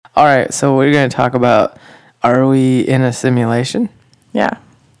All right, so we're going to talk about, are we in a simulation? Yeah.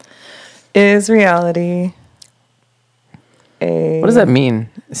 Is reality a... What does that mean,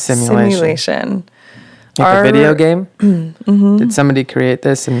 simulation? Simulation. Like a video game? Mm-hmm. Did somebody create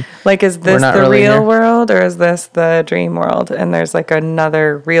this? And like, is this the really real here? world or is this the dream world? And there's like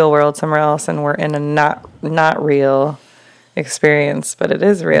another real world somewhere else and we're in a not real experience, but it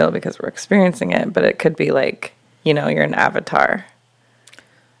is real because we're experiencing it. But it could be like, you know, you're an avatar.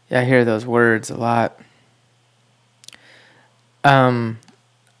 Yeah, I hear those words a lot. Can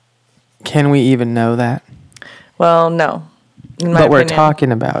we even know that? Well, no. But we're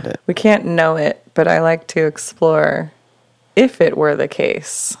talking about it. We can't know it, but I like to explore if it were the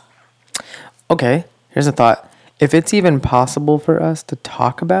case. Okay, here's a thought. If it's even possible for us to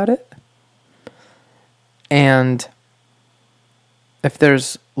talk about it, and if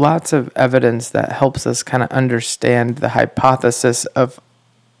there's lots of evidence that helps us kind of understand the hypothesis of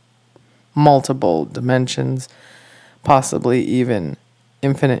multiple dimensions, possibly even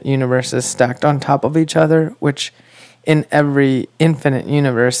infinite universes stacked on top of each other, which in every infinite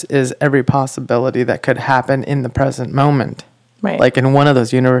universe is every possibility that could happen in the present moment. Right. Like in one of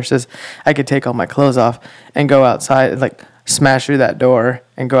those universes, I could take all my clothes off and go outside and like smash through that door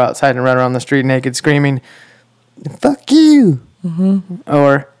and go outside and run around the street naked screaming, "Fuck you." Mm-hmm.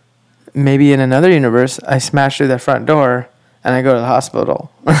 Or maybe in another universe, I smash through the front door and I go to the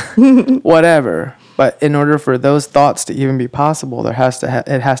hospital. Whatever. But in order for those thoughts to even be possible, it has to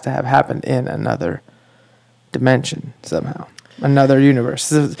have happened in another dimension somehow, another universe.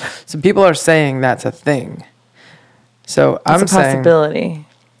 So people are saying that's a thing. So It's a possibility.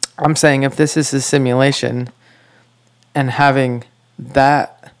 I'm saying if this is a simulation, and having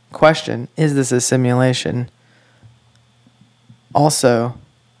that question, is this a simulation, also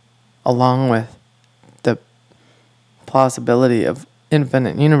along with the plausibility of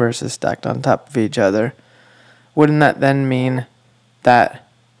infinite universes stacked on top of each other, wouldn't that then mean that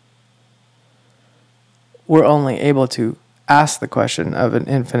we're only able to ask the question of an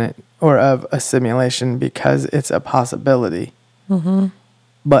infinite or of a simulation because it's a possibility,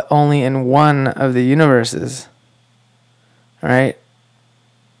 but only in one of the universes, right?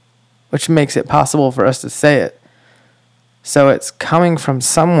 Which makes it possible for us to say it. So it's coming from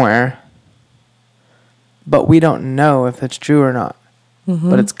somewhere, but we don't know if it's true or not.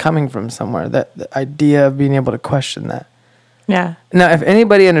 But it's coming from somewhere. That the idea of being able to question that. Yeah. Now, if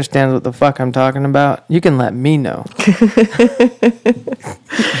anybody understands what the fuck I'm talking about, you can let me know.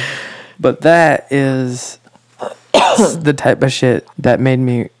 But that is the type of shit that made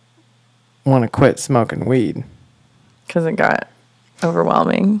me want to quit smoking weed. Because it got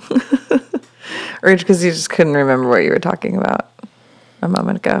overwhelming. Or because you just couldn't remember what you were talking about a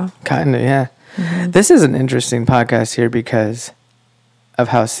moment ago. Kind of, yeah. Mm-hmm. This is an interesting podcast here because of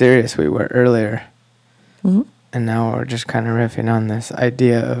how serious we were earlier. Mm-hmm. And now we're just kind of riffing on this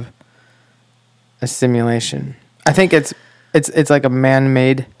idea of a simulation. I think it's like a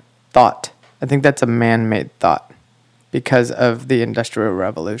man-made thought. I think that's a man-made thought because of the Industrial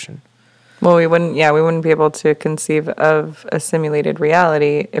Revolution. Well, we wouldn't be able to conceive of a simulated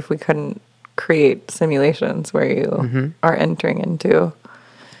reality if we couldn't create simulations where you are entering into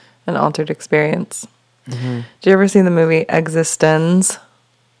an altered experience. Mm-hmm. Did you ever see the movie Existenz?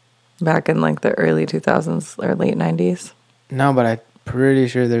 Back in like the early 2000s or late 90s? No, but I'm pretty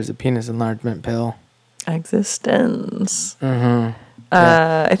sure there's a penis enlargement pill. Existenz. Mm-hmm.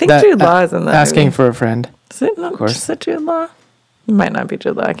 I think Jude Law is in that Asking movie. for a friend. Is it? No, of course. Is it Jude Law? It might not be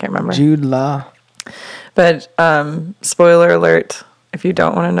Jude Law. I can't remember. Jude Law. But spoiler alert, if you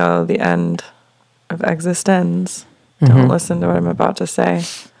don't want to know the end of Existenz, don't listen to what I'm about to say.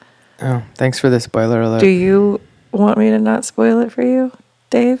 Oh, thanks for the spoiler alert. Do you want me to not spoil it for you,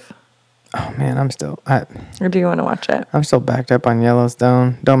 Dave? Oh man, or do you want to watch it? I'm still backed up on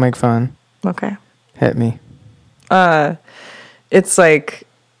Yellowstone. Don't make fun. Okay. Hit me. It's like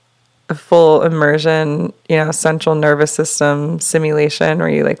a full immersion, central nervous system simulation where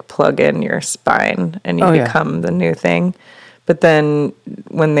you like plug in your spine and you become the new thing. But then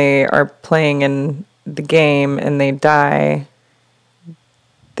when they are playing in the game and they die,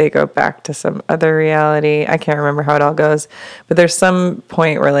 they go back to some other reality. I can't remember how it all goes, but there's some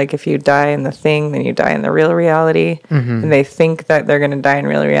point where like if you die in the thing, then you die in the real reality, and they think that they're going to die in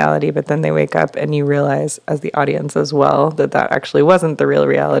real reality, but then they wake up and you realize as the audience as well that actually wasn't the real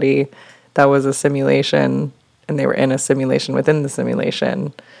reality. That was a simulation, and they were in a simulation within the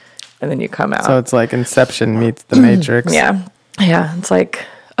simulation, and then you come out. So it's like Inception meets The Matrix. Yeah. It's like,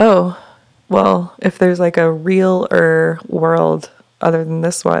 oh, well, if there's like a realer world other than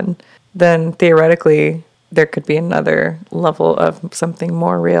this one, then theoretically there could be another level of something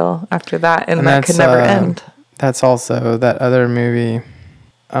more real after that, and that could never end. That's also that other movie,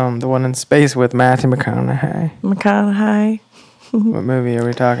 the one in space with Matthew McConaughey. What movie are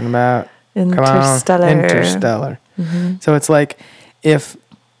we talking about? Interstellar. Interstellar. Mm-hmm. So it's like if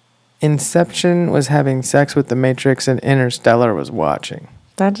Inception was having sex with the Matrix and Interstellar was watching.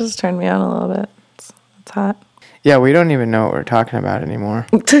 That just turned me on a little bit. It's hot. Yeah, we don't even know what we're talking about anymore.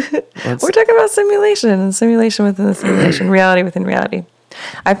 We're talking about simulation and simulation within the simulation, reality within reality.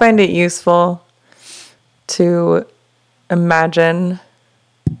 I find it useful to imagine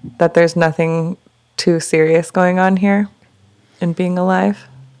that there's nothing too serious going on here in being alive.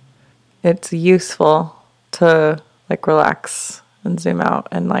 It's useful to like relax and zoom out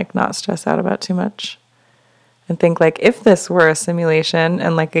and like not stress out about too much. And think like if this were a simulation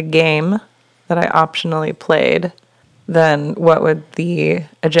and like a game that I optionally played, then what would the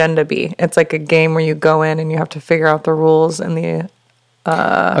agenda be? It's like a game where you go in and you have to figure out the rules and the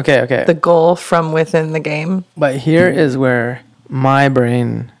the goal from within the game. But here is where my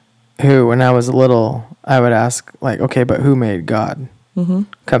brain, who when I was little, I would ask like, okay, but who made God? Mm-hmm.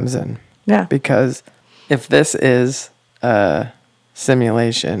 Comes in. Yeah. Because if this is a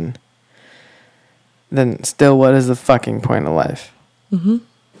simulation, then still what is the fucking point of life? Mm-hmm.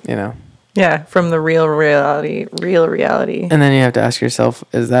 You know? Yeah, from the real reality. And then you have to ask yourself,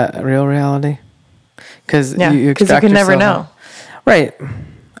 is that real reality? Because you can never know. Right.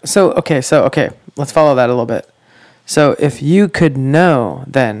 So, okay, let's follow that a little bit. So if you could know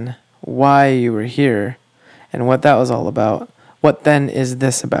then why you were here and what that was all about, what then is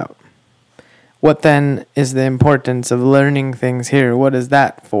this about? What then is the importance of learning things here? What is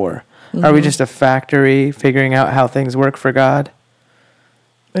that for? Mm-hmm. Are we just a factory figuring out how things work for God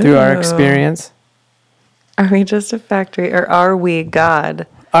through our experience? Are we just a factory, or are we God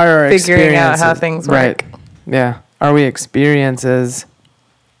figuring out how things work? Right. Yeah. Are we experiences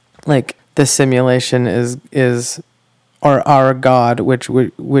like the simulation is or our God, which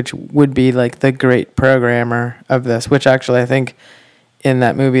would be like the great programmer of this, which actually I think in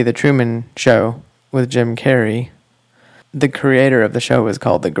that movie, The Truman Show with Jim Carrey, the creator of the show was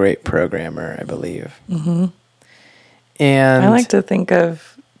called the Great Programmer, I believe. Mm-hmm. And I like to think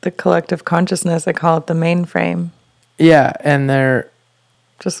of the collective consciousness. I call it the mainframe. Yeah, and they're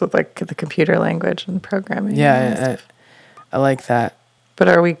just with like the computer language and programming. Yeah, I like that. But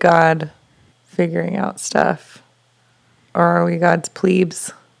are we God figuring out stuff, or are we God's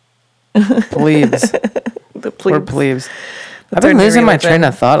plebes? Plebes. The plebes. We're plebes. I've been losing my train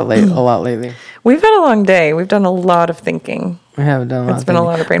of thought a lot lately. We've had a long day. We've done a lot of thinking. We have done a lot. It's been a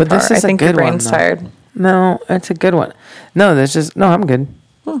lot of brain power. I think your brain's tired. No, it's a good one. No, I'm good.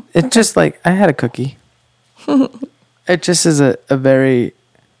 It's just like I had a cookie. It just is a very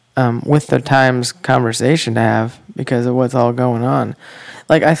with the times conversation to have because of what's all going on.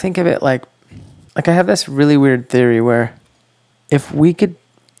 Like I think of it like I have this really weird theory where if we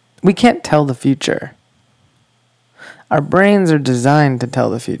can't tell the future. Our brains are designed to tell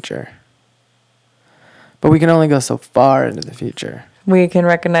the future. But we can only go so far into the future. We can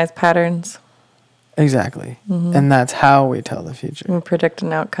recognize patterns. Exactly. Mm-hmm. And that's how we tell the future. We predict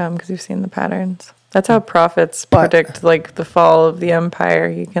an outcome because you've seen the patterns. That's how prophets predict like the fall of the empire.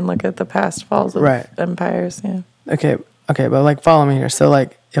 You can look at the past falls of empires. Yeah. Okay, but like follow me here. So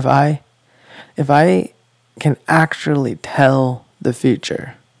like if I can actually tell the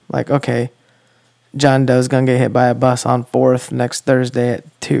future, like okay, John Doe's gonna get hit by a bus on 4th next Thursday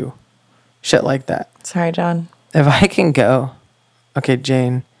at 2. Shit like that. Sorry, John. If I can go, okay,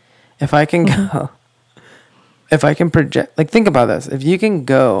 Jane, if I can go, if I can project, like think about this. If you can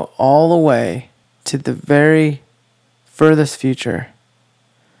go all the way to the very furthest future,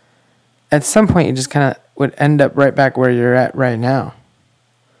 at some point you just kind of would end up right back where you're at right now.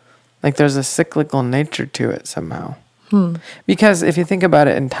 Like there's a cyclical nature to it somehow. Because if you think about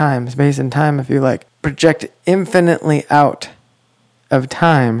it in time, space and time, if you like project infinitely out of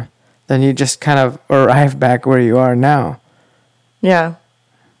time, then you just kind of arrive back where you are now. Yeah.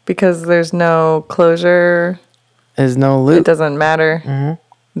 Because there's no closure. There's no loop. It doesn't matter.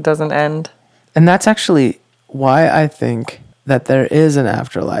 Mm-hmm. It doesn't end. And that's actually why I think that there is an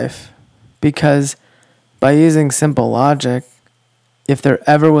afterlife. Because by using simple logic, if there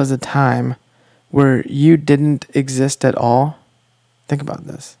ever was a time where you didn't exist at all, think about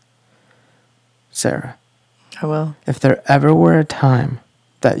this. Sarah. I will. If there ever were a time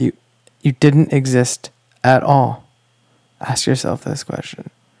that you didn't exist at all, ask yourself this question.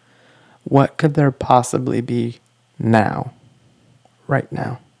 What could there possibly be now? Right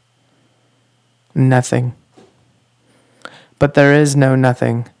now? Nothing. But there is no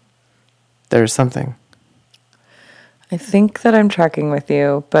nothing. There is something. I think that I'm tracking with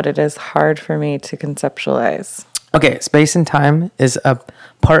you, but it is hard for me to conceptualize. Okay, space and time is a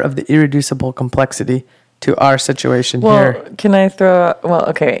part of the irreducible complexity to our situation here. Can I throw... Well,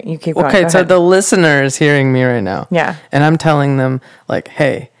 okay, you keep going. Okay, so the listener is hearing me right now. Yeah. And I'm telling them, like,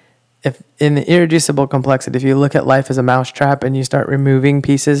 hey, if in the irreducible complexity, if you look at life as a mousetrap and you start removing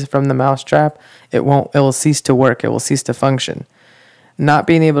pieces from the mousetrap, it will cease to work. It will cease to function. Not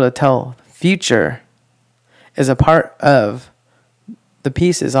being able to tell future is a part of the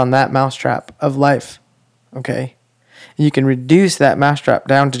pieces on that mousetrap of life. Okay? You can reduce that mousetrap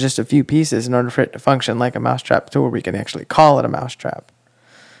down to just a few pieces in order for it to function like a mousetrap to where we can actually call it a mousetrap.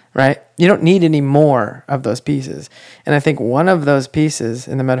 Right? You don't need any more of those pieces. And I think one of those pieces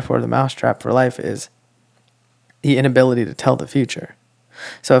in the metaphor of the mousetrap for life is the inability to tell the future.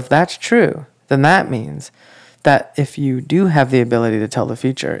 So if that's true, then that means that if you do have the ability to tell the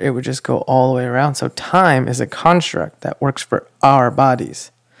future, it would just go all the way around. So time is a construct that works for our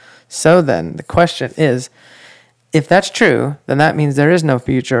bodies. So then the question is, if that's true, then that means there is no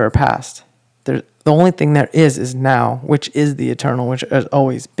future or past. The only thing there is now, which is the eternal, which has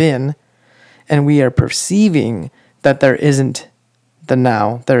always been. And we are perceiving that there isn't the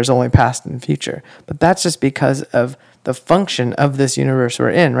now, there's only past and future. But that's just because of the function of this universe we're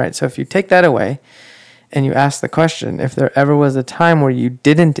in, right? So if you take that away, and you ask the question, if there ever was a time where you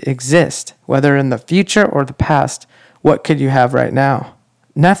didn't exist, whether in the future or the past, what could you have right now?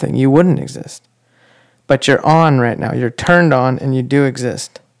 Nothing. You wouldn't exist. But you're on right now. You're turned on and you do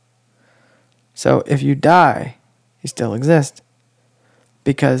exist. So if you die, you still exist.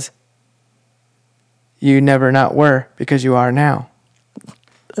 Because you never not were, because you are now.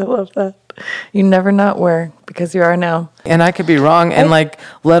 I love that. You never not were, because you are now. And I could be wrong, and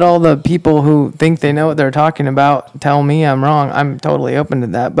let all the people who think they know what they're talking about tell me I'm wrong. I'm totally open to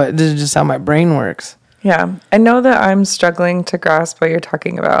that, but this is just how my brain works. Yeah. I know that I'm struggling to grasp what you're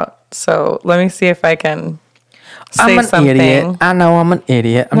talking about, so let me see if I can say something. Idiot. I know I'm an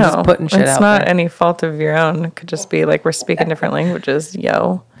idiot. I'm just putting shit out there. It's not any fault of your own. It could just be like we're speaking different languages.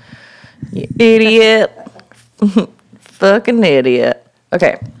 Yo. You idiot. Fucking idiot.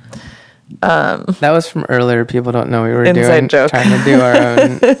 Okay. That was from earlier. People don't know we were inside joke. Trying to do our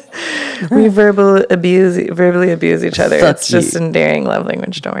own. We verbally abuse each other. It's just endearing love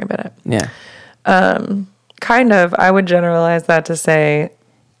language. Don't worry about it. Yeah. Kind of. I would generalize that to say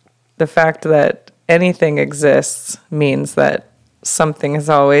the fact that anything exists means that something has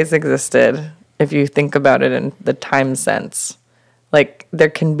always existed. If you think about it in the time sense, like there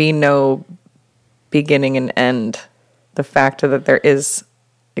can be no beginning and end. The fact that there is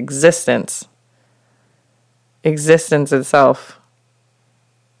existence itself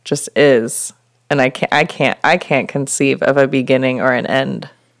just is, and I can't conceive of a beginning or an end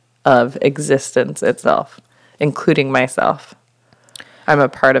of existence itself, including myself. I'm a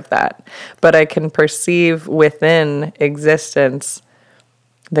part of that, but I can perceive within existence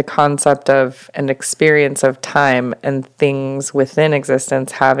the concept of an experience of time and things within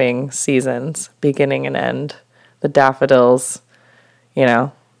existence having seasons, beginning and end. The daffodils,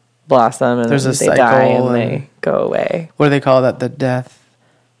 blossom and there's they die and they go away. What do they call that? The death,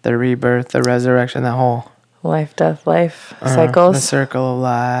 the rebirth, the resurrection, that whole life, death, life cycles. The circle of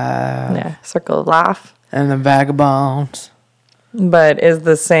life. Yeah, circle of life. And the vagabonds. But is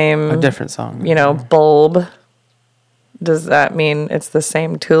the same a different song? Bulb. Does that mean it's the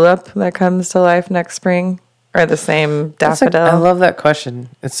same tulip that comes to life next spring, or the same daffodil? I love that question.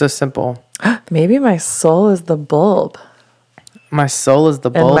 It's so simple. Maybe my soul is the bulb. My soul is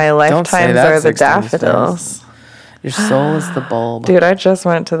the bulb. And my lifetimes are the daffodils. Your soul is the bulb. Dude, I just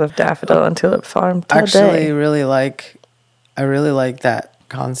went to the daffodil and tulip farm today. Actually, I really like that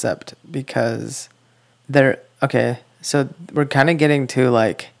concept because so we're kind of getting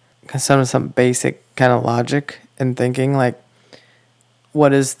to some basic kind of logic and thinking,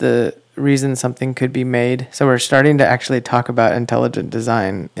 what is the reason something could be made? So we're starting to actually talk about intelligent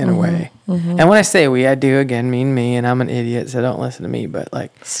design in a way. Mm-hmm. And when I say we, I do again mean me, and I'm an idiot, so don't listen to me. But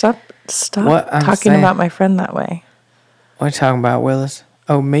stop talking about my friend that way. What are you talking about, Willis?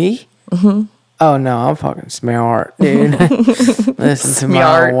 Oh, me? Mm-hmm. Oh no, I'm fucking smart, dude. Listen to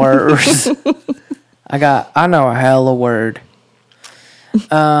my words. I know a hell of word.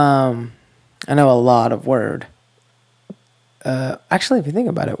 I know a lot of word. Actually, if you think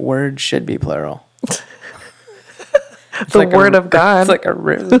about it, word should be plural. The word of God. It's like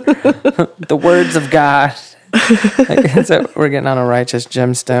the words of God. So we're getting on a righteous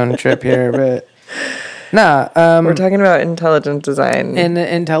gemstone trip here, but we're talking about intelligent design. In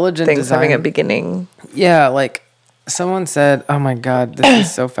intelligent things design, having a beginning. Yeah, someone said, "Oh my God, this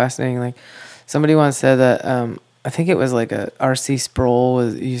is so fascinating." Somebody once said that I think it was like a R.C. Sproul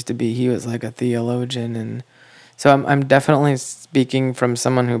he was like a theologian, and so I'm definitely speaking from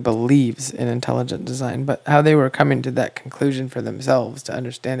someone who believes in intelligent design, but how they were coming to that conclusion for themselves to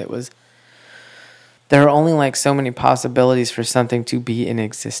understand it was there are only like so many possibilities for something to be in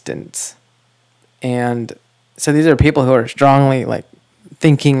existence. And so these are people who are strongly like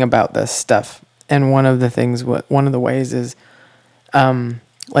thinking about this stuff. And one of the ways is,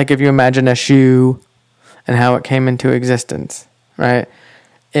 like if you imagine a shoe and how it came into existence, right?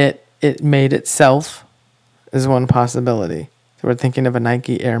 It made itself is one possibility. So we're thinking of a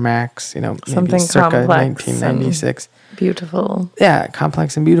Nike Air Max, maybe something circa complex 1996. Beautiful. Yeah,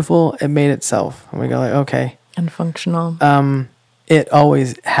 complex and beautiful. It made itself. And we go like, okay. And functional. It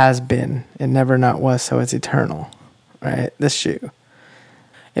always has been. It never not was, so it's eternal, right? This shoe.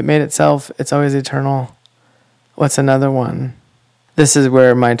 It made itself. It's always eternal. What's another one? This is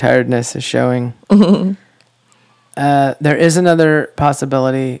where my tiredness is showing. There is another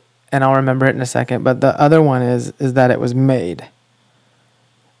possibility, and I'll remember it in a second, but the other one is that it was made.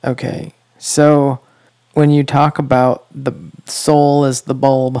 Okay, so when you talk about the soul as the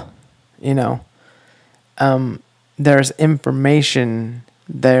bulb, there's information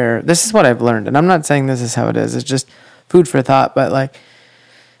there. This is what I've learned, and I'm not saying this is how it is. It's just food for thought, but like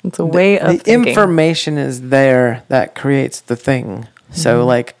it's a way of the thinking. Information is there that creates the thing. So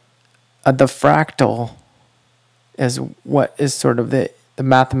like the fractal is what is sort of the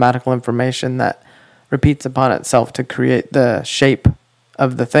mathematical information that repeats upon itself to create the shape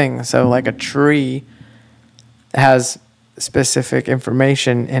of the thing. So like a tree has specific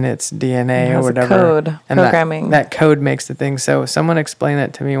information in its DNA or whatever. Code, and programming. That code makes the thing. So someone explained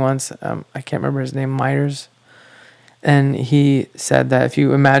it to me once. I can't remember his name, Myers. And he said that if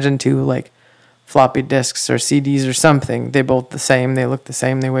you imagine two like floppy disks or CDs or something, they're both the same. They look the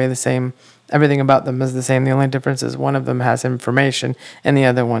same. They weigh the same. Everything about them is the same. The only difference is one of them has information and the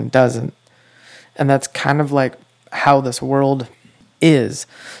other one doesn't. And that's kind of like how this world is.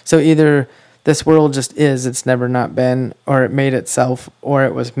 So either this world just is, it's never not been, or it made itself, or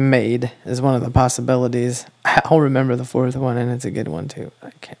it was made is one of the possibilities. I'll remember the fourth one, and it's a good one too.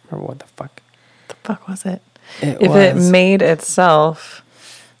 I can't remember what the fuck. The fuck was it? If it made itself,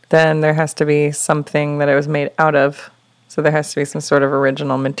 then there has to be something that it was made out of. So there has to be some sort of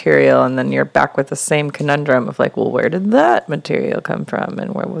original material, and then you're back with the same conundrum of like, well, where did that material come from?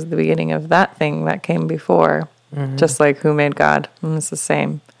 And where was the beginning of that thing that came before? Mm-hmm. Just like who made God? It's the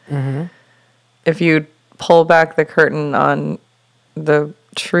same. Mm-hmm. If you pull back the curtain on the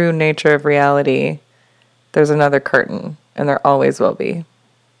true nature of reality, there's another curtain, and there always will be.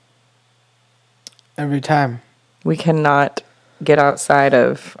 Every time. We cannot get outside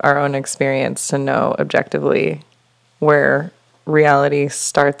of our own experience to know objectively where reality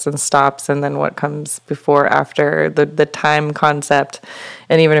starts and stops, and then what comes before, after, the time concept.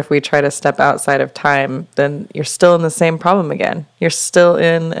 And even if we try to step outside of time, then you're still in the same problem again. You're still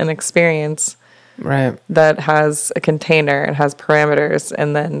in an experience that has a container, it has parameters,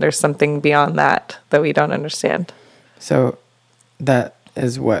 and then there's something beyond that we don't understand. So that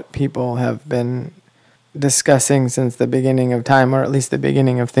is what people have been discussing since the beginning of time, or at least the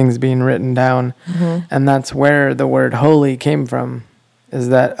beginning of things being written down. Mm-hmm. And that's where the word holy came from, is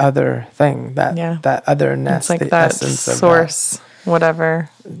that other thing, that otherness, it's like the that essence of source, whatever.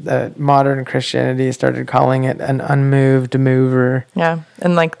 That modern Christianity started calling it an unmoved mover. Yeah,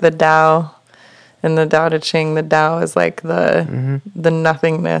 and like the Tao, in the Tao Te Ching, the Tao is like the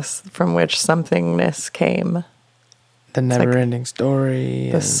nothingness from which somethingness came. The never-ending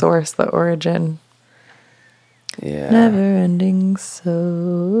story. The source, the origin. Yeah. Never-ending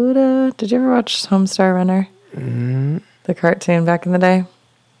soda. Did you ever watch Homestar Runner? Mm-hmm. The cartoon back in the day?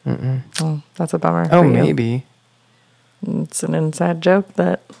 Mm-mm. Oh, that's a bummer. Oh, maybe. It's an inside joke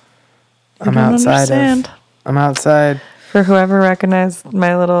that I'm outside. For whoever recognized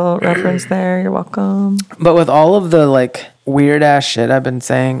my little reference there, you're welcome. But with all of the like weird ass shit I've been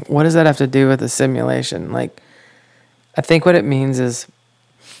saying, what does that have to do with the simulation? Like, I think what it means is,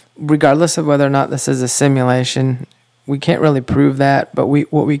 regardless of whether or not this is a simulation, we can't really prove that, but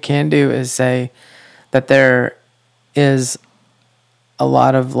what we can do is say that there is a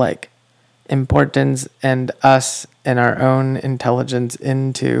lot of like importance and us and our own intelligence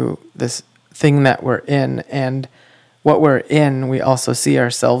into this thing that we're in, and what we're in, we also see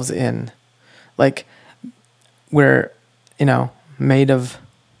ourselves in. Like, we're, made of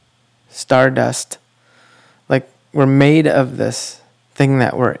stardust. Like, we're made of this thing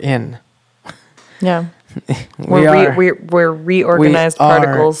that we're in. Yeah. We're reorganized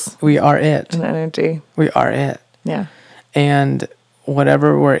particles. We are it. And energy. We are it. Yeah. And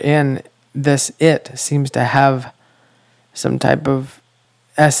whatever we're in, this it seems to have some type of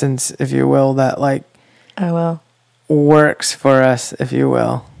essence, if you will, that like I will. works for us, if you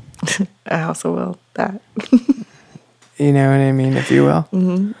will. I also will that. You know what I mean, if you will.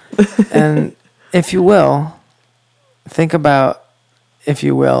 Mm-hmm. And if you will, think about if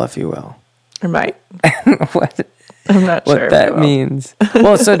you will. I might. what I'm not sure what that means.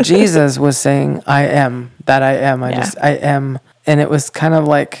 Well, so Jesus was saying, I am, that I am. I am. And it was kind of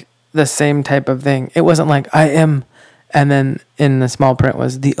like the same type of thing. It wasn't like, I am. And then in the small print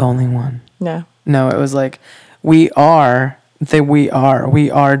was the only one. Yeah. No, it was like, we are, we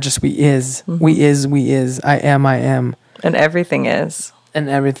are just we is. Mm-hmm. We is. I am. And everything is. And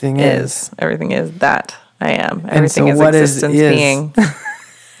everything is. Everything is that I am. Everything and so is what existence is being.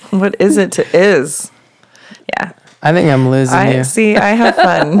 What is it to is? Yeah. I think I'm losing you. See, I have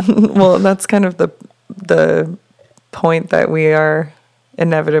fun. Well, that's kind of the point that we are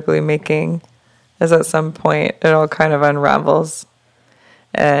inevitably making, is at some point it all kind of unravels.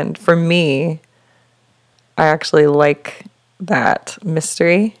 And for me, I actually like that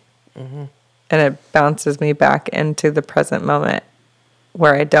mystery. Mm-hmm. And it bounces me back into the present moment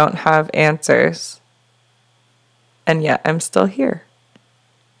where I don't have answers, and yet I'm still here.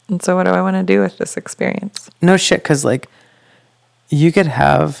 And so what do I want to do with this experience? No shit, because like you could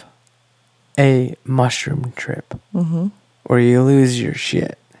have a mushroom trip where you lose your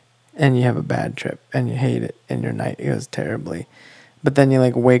shit and you have a bad trip and you hate it and your night goes terribly. But then you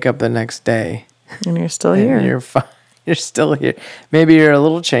like wake up the next day and you're still and here. You're fine. You're still here. Maybe you're a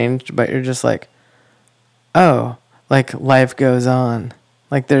little changed, but you're just like, oh, like life goes on.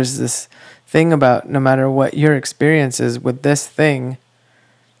 Like there's this thing about no matter what your experience is with this thing,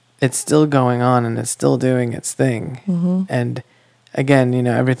 it's still going on and it's still doing its thing. Mm-hmm. And again, you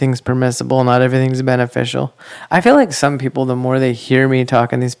know, everything's permissible. Not everything's beneficial. I feel like some people, the more they hear me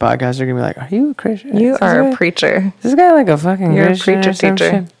talk in these podcasts, are going to be like, are you a Christian? You are a preacher. Is this guy like a fucking You're Christian? You're a preacher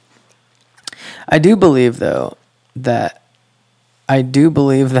teacher. I do believe, though, that I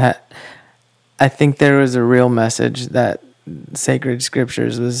think there was a real message that sacred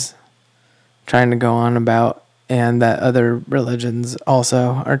scriptures was trying to go on about, and that other religions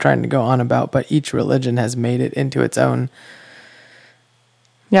also are trying to go on about, but each religion has made it into its own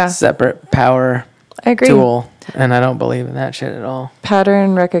separate power tool, and I don't believe in that shit at all.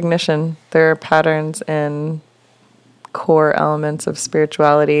 Pattern recognition. There are patterns in core elements of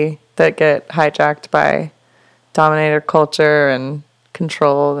spirituality that get hijacked by dominator culture and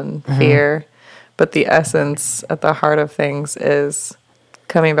control and fear. But the essence at the heart of things is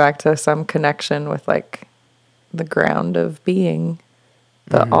coming back to some connection with like the ground of being,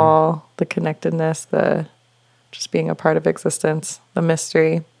 the all, the connectedness, the just being a part of existence, the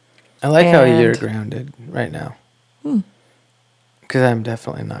mystery. I like how you're grounded right now. Because I'm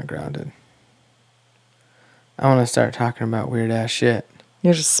definitely not grounded. I want to start talking about weird ass shit.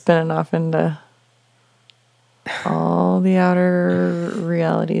 You're just spinning off into all the outer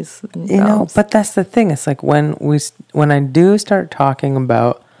realities themselves. You know, but that's the thing. It's like when I do start talking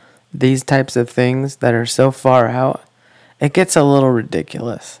about these types of things that are so far out, it gets a little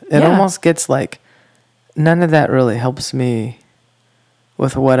ridiculous. It almost gets like none of that really helps me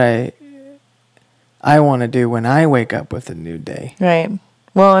with what I want to do when I wake up with a new day. Right.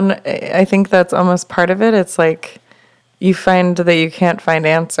 Well, and I think that's almost part of it. It's like you find that you can't find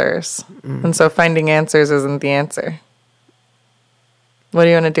answers. And so finding answers isn't the answer. What do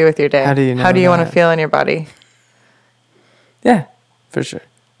you want to do with your day? How do you know How do you want to feel in your body? Yeah, for sure.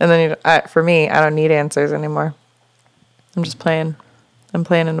 And then for me, I don't need answers anymore. I'm just playing. I'm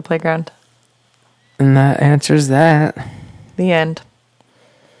playing in the playground. And that answers that. The end.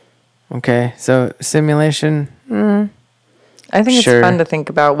 Okay, so simulation. I think it's fun to think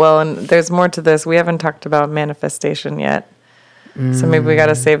about. Well, and there's more to this. We haven't talked about manifestation yet. So maybe we got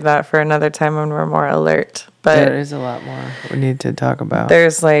to save that for another time when we're more alert. But there is a lot more we need to talk about.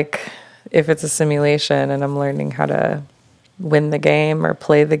 There's like, if it's a simulation and I'm learning how to win the game or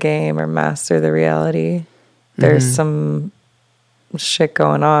play the game or master the reality, there's some shit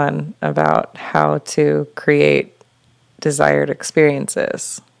going on about how to create desired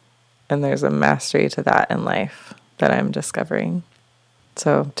experiences. And there's a mastery to that in life that I'm discovering.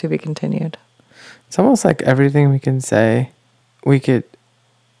 So, to be continued. It's almost like everything we can say, we could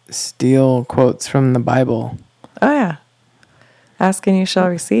steal quotes from the Bible. Oh, yeah. Ask and you shall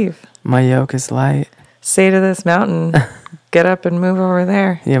receive. My yoke is light. Say to this mountain, get up and move over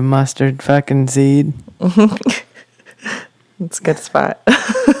there. You mustard fucking seed. It's a good spot.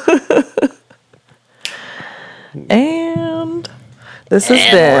 And this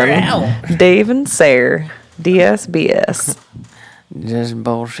has been Dave and Sarah, DSBS. Just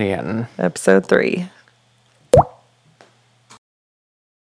bullshitting. Episode 3.